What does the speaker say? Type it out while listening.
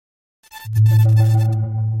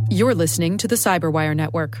You're listening to the Cyberwire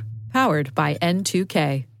Network, powered by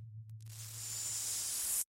N2K.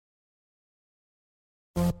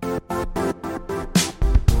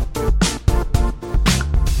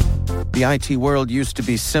 The IT world used to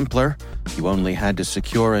be simpler. You only had to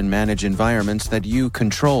secure and manage environments that you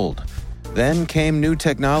controlled. Then came new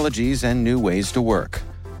technologies and new ways to work.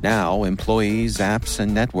 Now, employees, apps,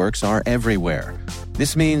 and networks are everywhere.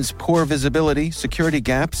 This means poor visibility, security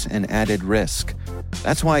gaps, and added risk.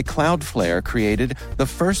 That's why Cloudflare created the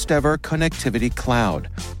first-ever connectivity cloud.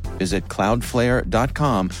 Visit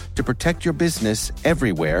cloudflare.com to protect your business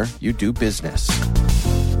everywhere you do business.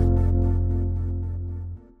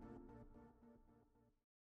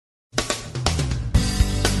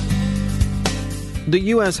 The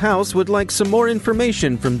U.S. House would like some more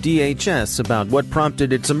information from DHS about what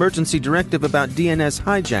prompted its emergency directive about DNS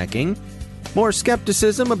hijacking, more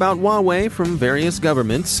skepticism about Huawei from various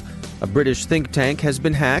governments, a British think tank has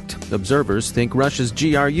been hacked, observers think Russia's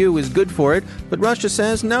GRU is good for it, but Russia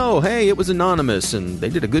says no, hey, it was anonymous and they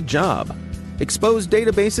did a good job. Exposed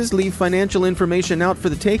databases leave financial information out for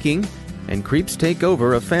the taking, and creeps take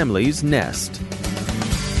over a family's nest.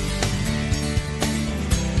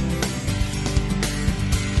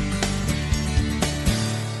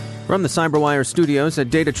 From the Cyberwire studios at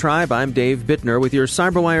Data Tribe, I'm Dave Bittner with your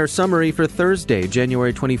Cyberwire summary for Thursday,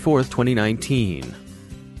 January 24th, 2019.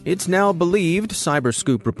 It's now believed,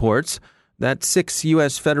 Cyberscoop reports, that 6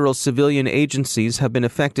 U.S. federal civilian agencies have been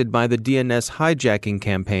affected by the DNS hijacking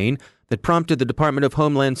campaign that prompted the Department of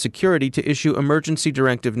Homeland Security to issue Emergency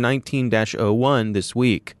Directive 19-01 this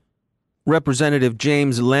week. Representative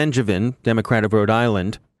James Langevin, Democrat of Rhode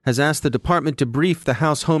Island, has asked the department to brief the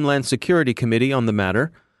House Homeland Security Committee on the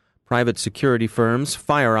matter. Private security firms,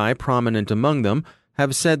 FireEye prominent among them,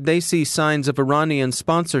 have said they see signs of Iranian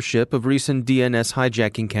sponsorship of recent DNS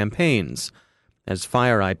hijacking campaigns. As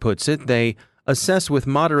FireEye puts it, they assess with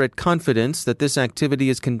moderate confidence that this activity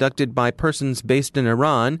is conducted by persons based in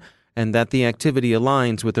Iran and that the activity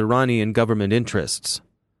aligns with Iranian government interests.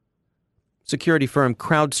 Security firm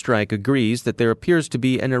CrowdStrike agrees that there appears to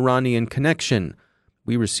be an Iranian connection.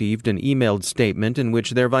 We received an emailed statement in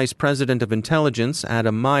which their Vice President of Intelligence,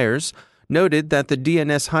 Adam Myers, noted that the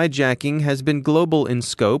DNS hijacking has been global in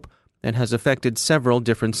scope and has affected several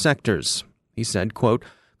different sectors. He said, quote,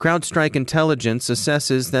 CrowdStrike Intelligence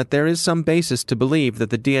assesses that there is some basis to believe that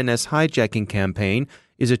the DNS hijacking campaign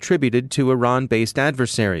is attributed to Iran-based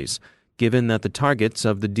adversaries, given that the targets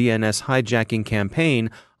of the DNS hijacking campaign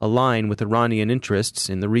align with Iranian interests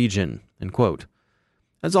in the region, end quote.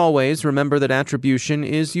 As always, remember that attribution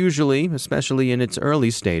is usually, especially in its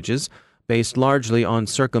early stages, based largely on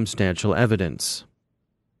circumstantial evidence.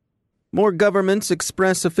 More governments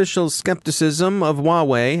express official skepticism of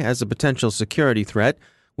Huawei as a potential security threat,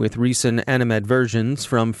 with recent animadversions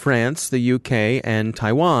from France, the UK, and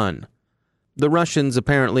Taiwan. The Russians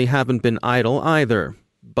apparently haven't been idle either.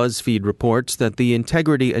 BuzzFeed reports that the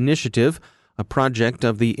Integrity Initiative, a project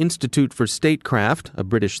of the Institute for Statecraft, a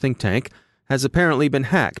British think tank, has apparently been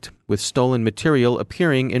hacked, with stolen material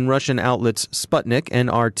appearing in Russian outlets Sputnik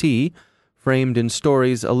and RT, framed in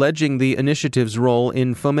stories alleging the initiative's role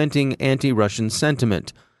in fomenting anti-Russian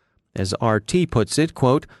sentiment. As RT puts it,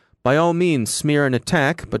 quote, by all means smear an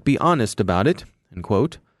attack, but be honest about it, end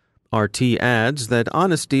quote. RT adds that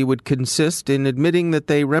honesty would consist in admitting that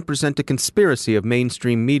they represent a conspiracy of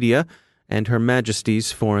mainstream media and Her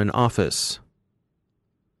Majesty's Foreign Office.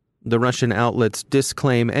 The Russian outlets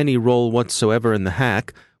disclaim any role whatsoever in the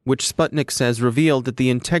hack, which Sputnik says revealed that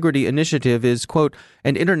the Integrity Initiative is, quote,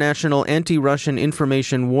 an international anti-Russian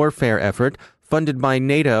information warfare effort funded by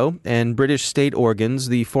NATO and British state organs,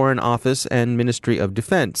 the Foreign Office and Ministry of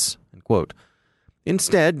Defense, end quote.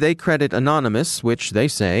 Instead, they credit Anonymous, which they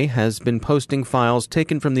say has been posting files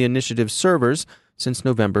taken from the initiative's servers since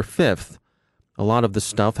November 5th. A lot of the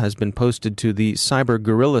stuff has been posted to the Cyber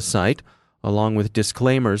Guerrilla site, along with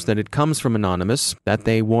disclaimers that it comes from Anonymous, that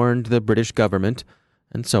they warned the British government,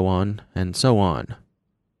 and so on and so on.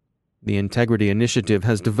 The Integrity Initiative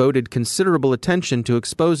has devoted considerable attention to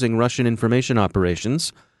exposing Russian information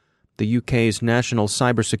operations. The UK's National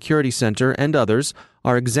Cybersecurity Centre and others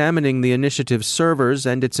are examining the initiative's servers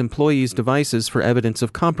and its employees' devices for evidence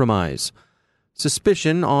of compromise.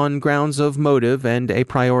 Suspicion on grounds of motive and a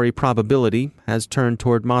priori probability has turned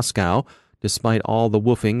toward Moscow, despite all the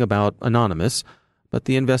woofing about Anonymous, but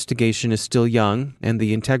the investigation is still young, and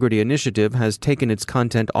the Integrity Initiative has taken its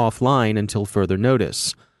content offline until further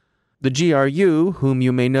notice. The GRU, whom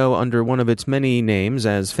you may know under one of its many names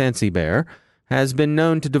as Fancy Bear, has been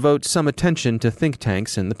known to devote some attention to think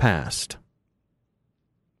tanks in the past.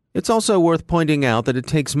 It's also worth pointing out that it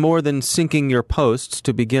takes more than syncing your posts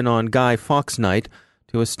to begin on Guy Fawkes Night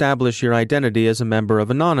to establish your identity as a member of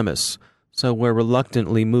Anonymous, so we're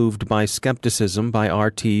reluctantly moved by skepticism by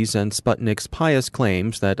RT's and Sputnik's pious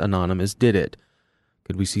claims that Anonymous did it.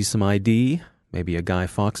 Could we see some ID? Maybe a Guy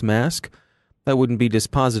Fawkes mask? That wouldn't be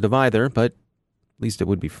dispositive either, but at least it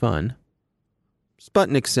would be fun.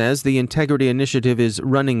 Sputnik says the Integrity Initiative is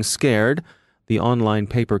running scared. The online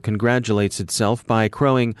paper congratulates itself by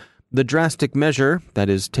crowing, "The drastic measure, that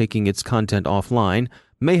is taking its content offline,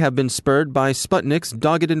 may have been spurred by Sputnik's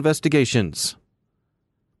dogged investigations."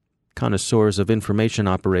 Connoisseurs of information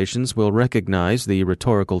operations will recognize the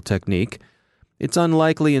rhetorical technique. Its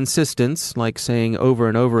unlikely insistence, like saying over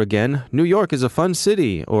and over again, "New York is a fun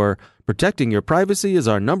city," or "Protecting your privacy is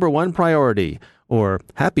our number one priority," or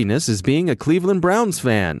 "Happiness is being a Cleveland Browns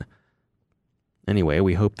fan." Anyway,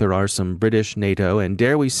 we hope there are some British, NATO, and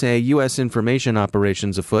dare we say U.S. information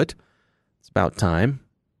operations afoot. It's about time.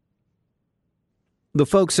 The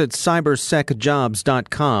folks at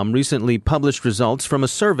cybersecjobs.com recently published results from a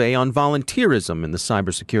survey on volunteerism in the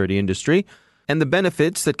cybersecurity industry and the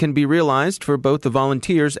benefits that can be realized for both the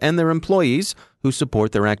volunteers and their employees who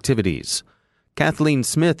support their activities. Kathleen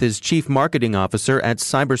Smith is Chief Marketing Officer at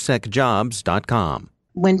cybersecjobs.com.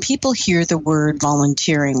 When people hear the word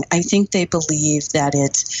volunteering, I think they believe that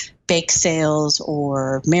it's bake sales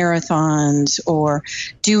or marathons or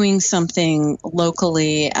doing something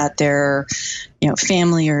locally at their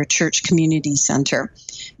family or church community center.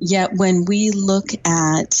 Yet when we look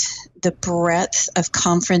at the breadth of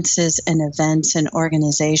conferences and events and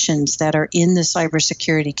organizations that are in the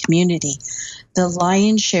cybersecurity community, the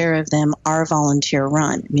lion's share of them are volunteer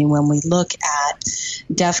run. I mean, when we look at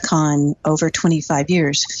DEF CON over 25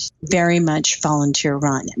 years, very much volunteer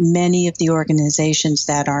run. Many of the organizations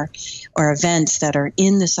that are, or events that are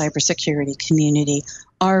in the cybersecurity community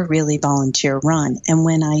are really volunteer run. And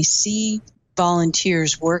when I see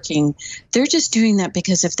volunteers working, they're just doing that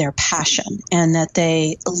because of their passion and that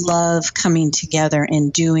they love coming together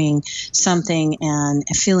and doing something and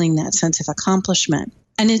feeling that sense of accomplishment.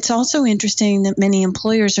 And it's also interesting that many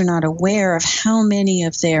employers are not aware of how many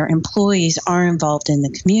of their employees are involved in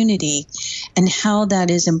the community and how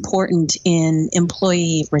that is important in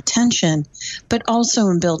employee retention, but also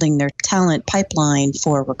in building their talent pipeline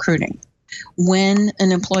for recruiting. When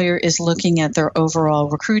an employer is looking at their overall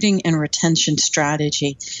recruiting and retention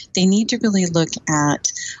strategy, they need to really look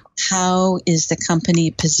at how is the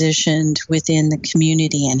company positioned within the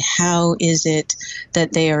community and how is it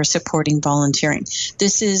that they are supporting volunteering.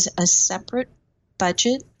 This is a separate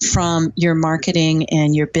budget from your marketing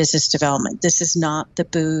and your business development. This is not the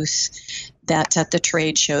booth that's at the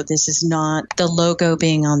trade show. This is not the logo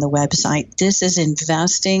being on the website. This is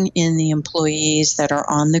investing in the employees that are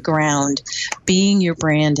on the ground, being your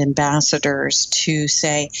brand ambassadors to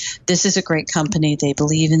say, this is a great company. They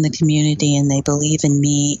believe in the community and they believe in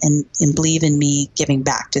me and believe in me giving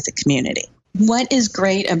back to the community. What is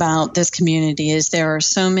great about this community is there are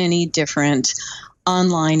so many different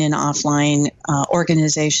online and offline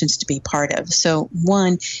organizations to be part of. So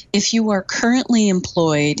one, if you are currently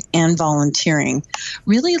employed and volunteering,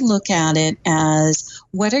 really look at it as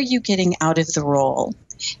what are you getting out of the role?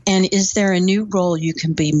 And is there a new role you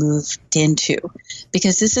can be moved into?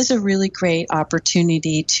 Because this is a really great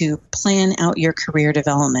opportunity to plan out your career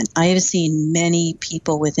development. I have seen many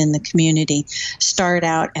people within the community start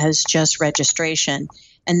out as just registration,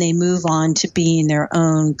 and they move on to being their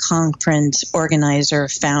own conference organizer,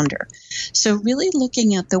 founder. So really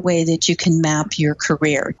looking at the way that you can map your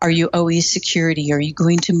career. Are you always security? Are you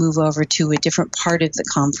going to move over to a different part of the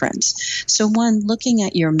conference? So one, looking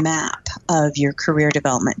at your map of your career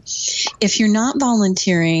development. If you're not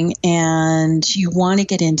volunteering and you want to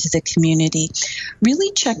get into the community,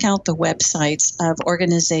 really check out the websites of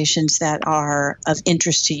organizations that are of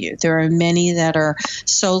interest to you. There are many that are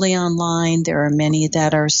solely online. There are many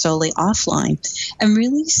that are solely offline, and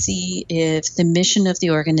really see if the mission of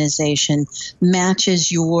the organization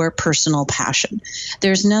matches your personal passion.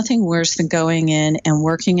 There's nothing worse than going in and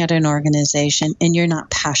working at an organization and you're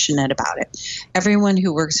not passionate about it. Everyone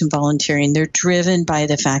who works in volunteering, they're driven by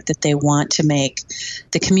the fact that they want to make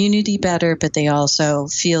the community better, but they also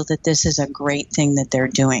feel that this is a great thing that they're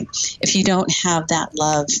doing. If you don't have that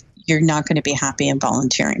love, you're not going to be happy in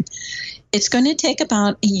volunteering. It's going to take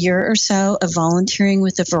about a year or so of volunteering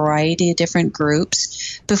with a variety of different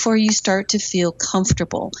groups before you start to feel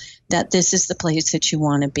comfortable that this is the place that you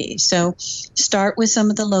want to be. So start with some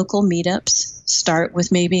of the local meetups. Start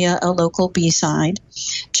with maybe a local B-side.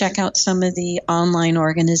 Check out some of the online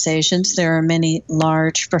organizations. There are many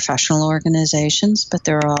large professional organizations, but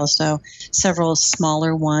there are also several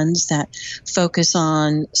smaller ones that focus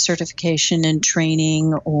on certification and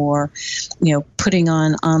training, or, putting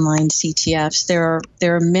on online CTFs. There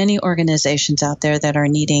are many organizations out there that are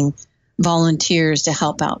needing volunteers to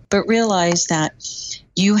help out, but realize that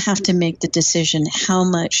you have to make the decision how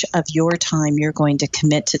much of your time you're going to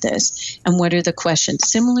commit to this, and what are the questions.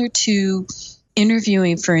 Similar to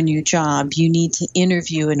interviewing for a new job, you need to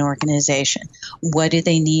interview an organization. What do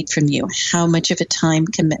they need from you? How much of a time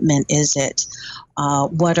commitment is it?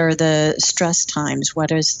 What are the stress times?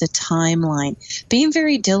 What is the timeline? Being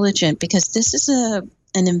very diligent, because this is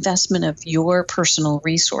an investment of your personal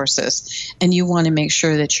resources, and you want to make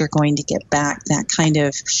sure that you're going to get back that kind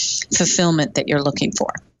of fulfillment that you're looking for.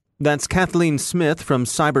 That's Kathleen Smith from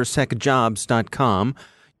cybersecjobs.com.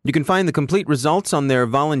 You can find the complete results on their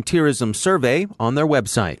volunteerism survey on their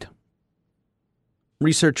website.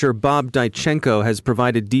 Researcher Bob Dychenko has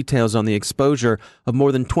provided details on the exposure of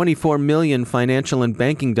more than 24 million financial and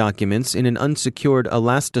banking documents in an unsecured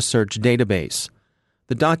Elasticsearch database.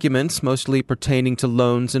 The documents, mostly pertaining to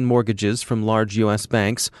loans and mortgages from large U.S.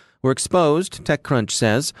 banks, were exposed, TechCrunch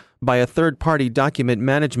says, by a third-party document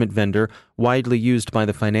management vendor widely used by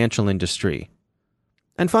the financial industry.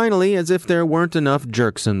 And finally, as if there weren't enough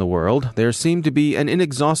jerks in the world, there seemed to be an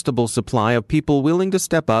inexhaustible supply of people willing to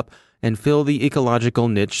step up and fill the ecological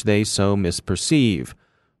niche they so misperceive.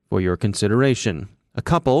 For your consideration, a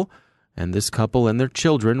couple, and this couple and their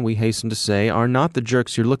children, we hasten to say, are not the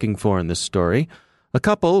jerks you're looking for in this story. A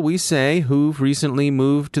couple, we say, who've recently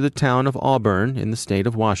moved to the town of Auburn in the state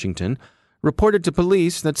of Washington, reported to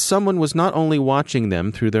police that someone was not only watching them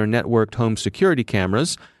through their networked home security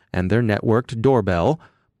cameras and their networked doorbell,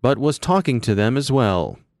 but was talking to them as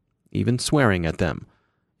well, even swearing at them.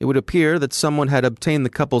 It would appear that someone had obtained the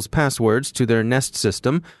couple's passwords to their Nest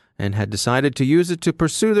system and had decided to use it to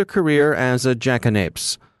pursue their career as a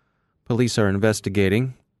jackanapes. Police are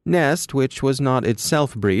investigating. Nest, which was not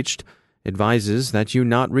itself breached, advises that you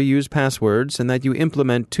not reuse passwords and that you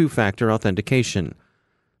implement two-factor authentication.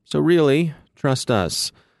 So really, trust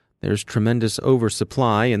us. There's tremendous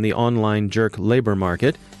oversupply in the online jerk labor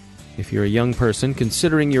market. If you're a young person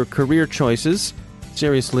considering your career choices,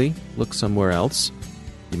 seriously, look somewhere else.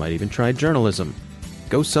 You might even try journalism.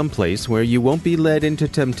 Go someplace where you won't be led into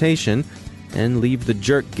temptation and leave the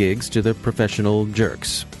jerk gigs to the professional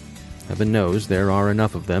jerks. Heaven knows there are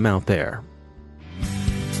enough of them out there.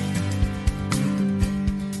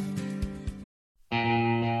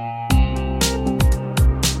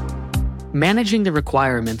 Managing the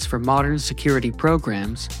requirements for modern security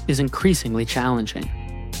programs is increasingly challenging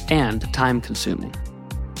and time-consuming.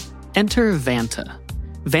 Enter Vanta.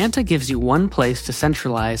 Vanta gives you one place to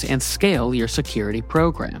centralize and scale your security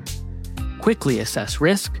program. Quickly assess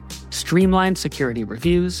risk, streamline security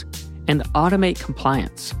reviews, and automate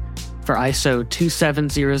compliance for ISO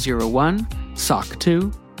 27001, SOC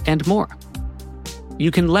 2, and more.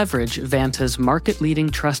 You can leverage Vanta's market-leading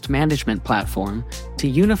trust management platform to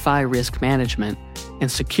unify risk management and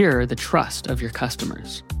secure the trust of your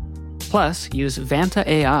customers. Plus, use Vanta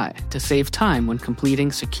AI to save time when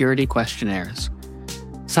completing security questionnaires.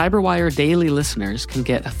 CyberWire Daily listeners can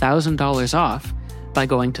get $1,000 off by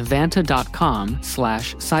going to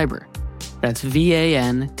vanta.com/cyber. That's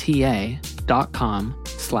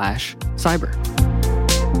vanta.com/cyber.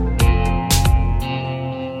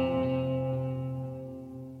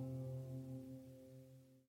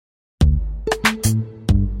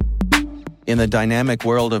 In the dynamic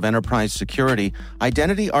world of enterprise security,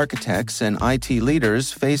 identity architects and IT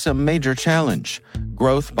leaders face a major challenge.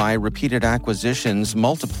 Growth by repeated acquisitions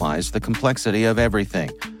multiplies the complexity of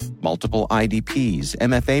everything. Multiple IDPs,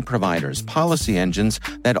 MFA providers, policy engines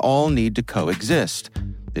that all need to coexist.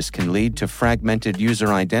 This can lead to fragmented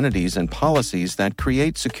user identities and policies that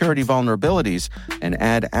create security vulnerabilities and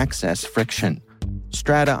add access friction.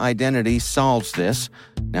 Strata Identity solves this.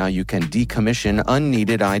 Now you can decommission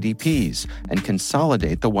unneeded IDPs and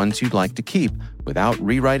consolidate the ones you'd like to keep without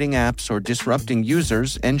rewriting apps or disrupting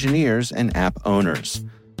users, engineers, and app owners.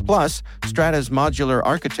 Plus, Strata's modular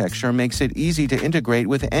architecture makes it easy to integrate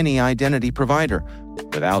with any identity provider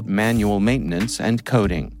without manual maintenance and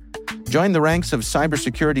coding. Join the ranks of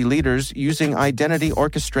cybersecurity leaders using identity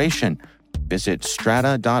orchestration. Visit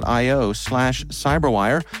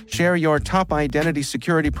strata.io/cyberwire, share your top identity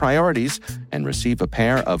security priorities, and receive a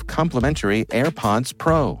pair of complimentary AirPods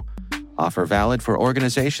Pro. Offer valid for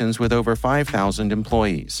organizations with over 5,000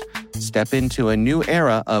 employees. Step into a new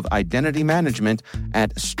era of identity management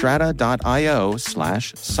at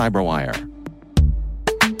strata.io/cyberwire.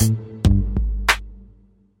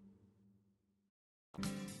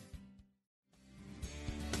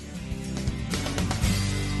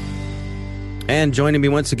 And joining me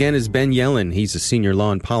once again is Ben Yelin. He's a senior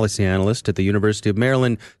law and policy analyst at the University of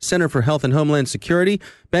Maryland Center for Health and Homeland Security.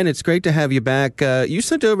 Ben, it's great to have you back. You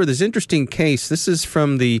sent over this interesting case. This is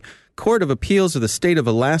from the Court of Appeals of the state of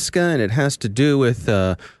Alaska, and it has to do with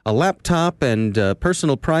a laptop and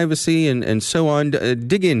personal privacy and so on.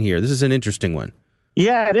 Dig in here. This is an interesting one.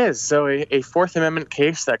 Yeah, it is. So a Fourth Amendment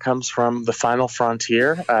case that comes from the final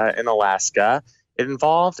frontier in Alaska. It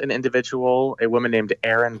involved an individual, a woman named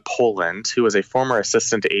Erin Poland, who was a former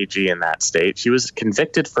assistant AG in that state. She was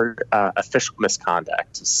convicted for official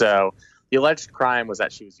misconduct. So the alleged crime was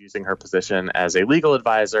that she was using her position as a legal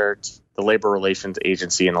advisor to the Labor Relations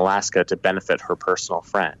Agency in Alaska to benefit her personal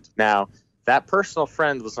friend. Now, that personal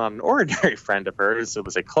friend was not an ordinary friend of hers. It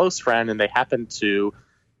was a close friend, and they happened to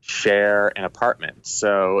share an apartment.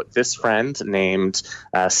 So this friend named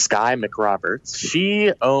Sky McRoberts,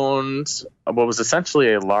 she owned what was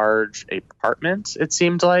essentially a large apartment, it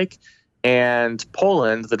seemed like, and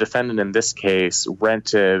Poland, the defendant in this case,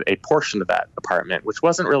 rented a portion of that apartment, which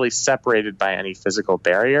wasn't really separated by any physical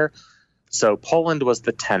barrier. So Poland was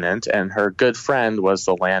the tenant, and her good friend was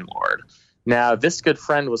the landlord. Now, this good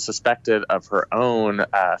friend was suspected of her own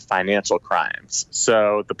financial crimes.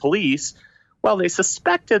 So the police, well, they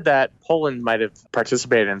suspected that Poland might have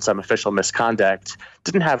participated in some official misconduct,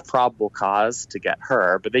 didn't have probable cause to get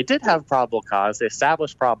her, but they did have probable cause. They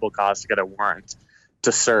established probable cause to get a warrant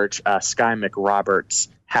to search Sky McRoberts'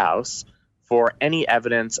 house for any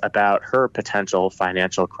evidence about her potential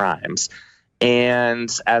financial crimes.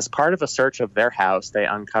 And as part of a search of their house, they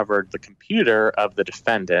uncovered the computer of the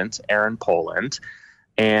defendant, Erin Poland.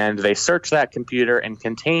 And they searched that computer, and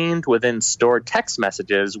contained within stored text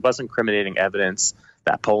messages was incriminating evidence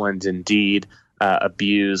that Poland indeed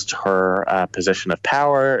abused her position of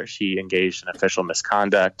power. She engaged in official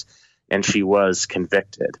misconduct, and she was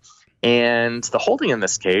convicted. And the holding in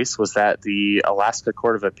this case was that the Alaska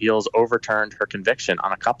Court of Appeals overturned her conviction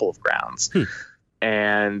on a couple of grounds.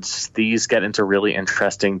 And these get into really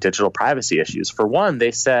interesting digital privacy issues. For one,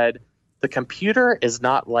 they said the computer is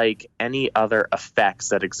not like any other effects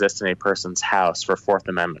that exist in a person's house for Fourth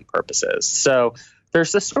Amendment purposes. So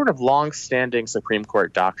there's this sort of long-standing Supreme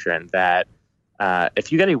Court doctrine that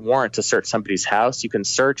if you get a warrant to search somebody's house, you can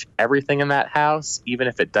search everything in that house, even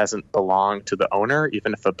if it doesn't belong to the owner,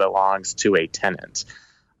 even if it belongs to a tenant.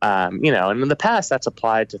 And in the past, that's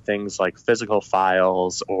applied to things like physical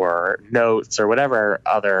files or notes or whatever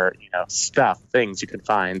other, things you can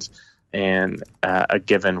find in a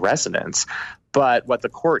given residence. But what the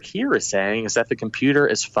court here is saying is that the computer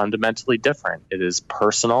is fundamentally different. It is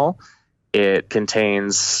personal. It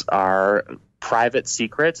contains our private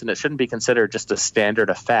secrets, and it shouldn't be considered just a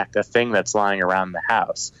standard effect, a thing that's lying around the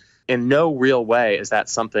house. In no real way is that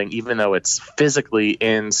something, even though it's physically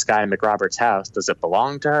in Sky McRoberts' house, does it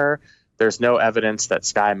belong to her? There's no evidence that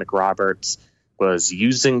Sky McRoberts was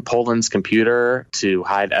using Poland's computer to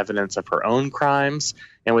hide evidence of her own crimes.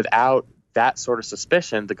 And without that sort of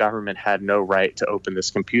suspicion, the government had no right to open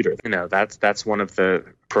this computer. That's one of the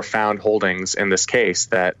profound holdings in this case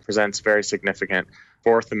that presents very significant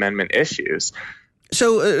Fourth Amendment issues.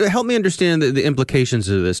 So help me understand the implications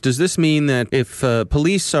of this. Does this mean that if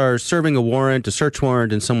police are serving a search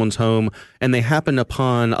warrant in someone's home, and they happen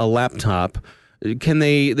upon a laptop, can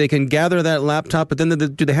they can gather that laptop, but then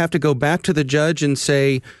do they have to go back to the judge and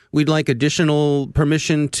say, we'd like additional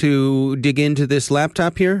permission to dig into this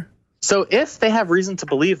laptop here? So if they have reason to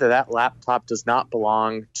believe that that laptop does not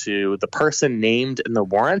belong to the person named in the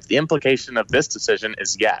warrant, the implication of this decision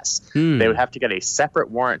is yes. They would have to get a separate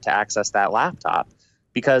warrant to access that laptop,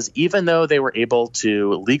 because even though they were able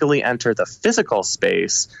to legally enter the physical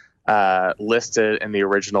space listed in the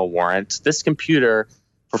original warrant, this computer,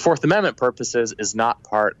 for Fourth Amendment purposes, is not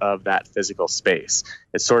part of that physical space.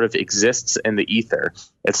 It sort of exists in the ether.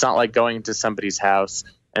 It's not like going to somebody's house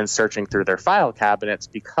and searching through their file cabinets,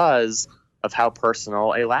 because of how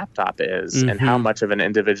personal a laptop is and how much of an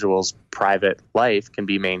individual's private life can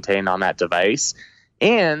be maintained on that device.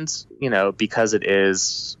 And, because it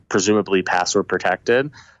is presumably password protected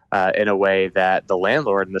in a way that the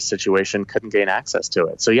landlord in this situation couldn't gain access to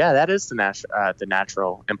it. So, yeah, that is the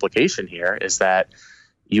natural implication here, is that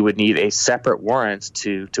you would need a separate warrant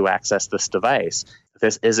to access this device.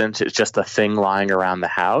 This isn't just a thing lying around the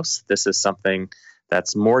house. This is something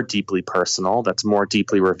that's more deeply personal, that's more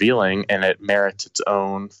deeply revealing, and it merits its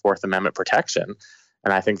own Fourth Amendment protection.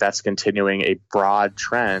 And I think that's continuing a broad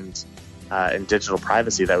trend in digital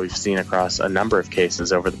privacy that we've seen across a number of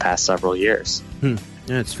cases over the past several years. Yeah,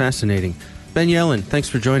 it's fascinating. Ben Yelin, thanks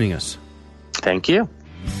for joining us. Thank you.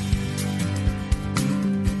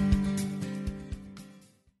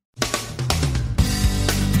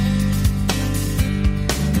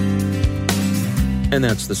 And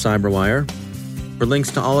that's the Cyberwire. For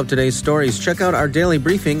links to all of today's stories, check out our daily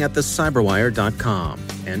briefing at thecyberwire.com.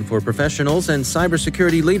 And for professionals and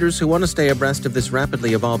cybersecurity leaders who want to stay abreast of this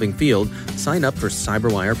rapidly evolving field, sign up for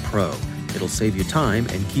Cyberwire Pro. It'll save you time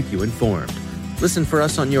and keep you informed. Listen for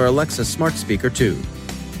us on your Alexa smart speaker, too.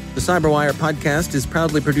 The Cyberwire podcast is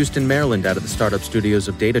proudly produced in Maryland out of the startup studios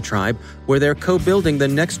of Data Tribe, where they're co-building the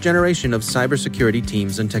next generation of cybersecurity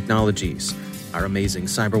teams and technologies. Our amazing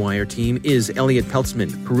Cyberwire team is Elliot Peltzman,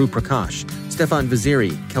 Puru Prakash, Stefan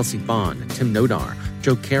Vaziri, Kelsey Bond, Tim Nodar,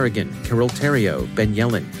 Joe Kerrigan, Carol Terrio, Ben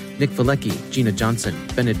Yelin, Nick Valecki, Gina Johnson,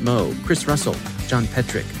 Bennett Moe, Chris Russell, John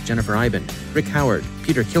Petrick, Jennifer Iben, Rick Howard,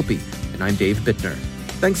 Peter Kilpie, and I'm Dave Bittner.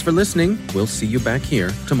 Thanks for listening. We'll see you back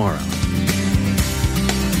here tomorrow.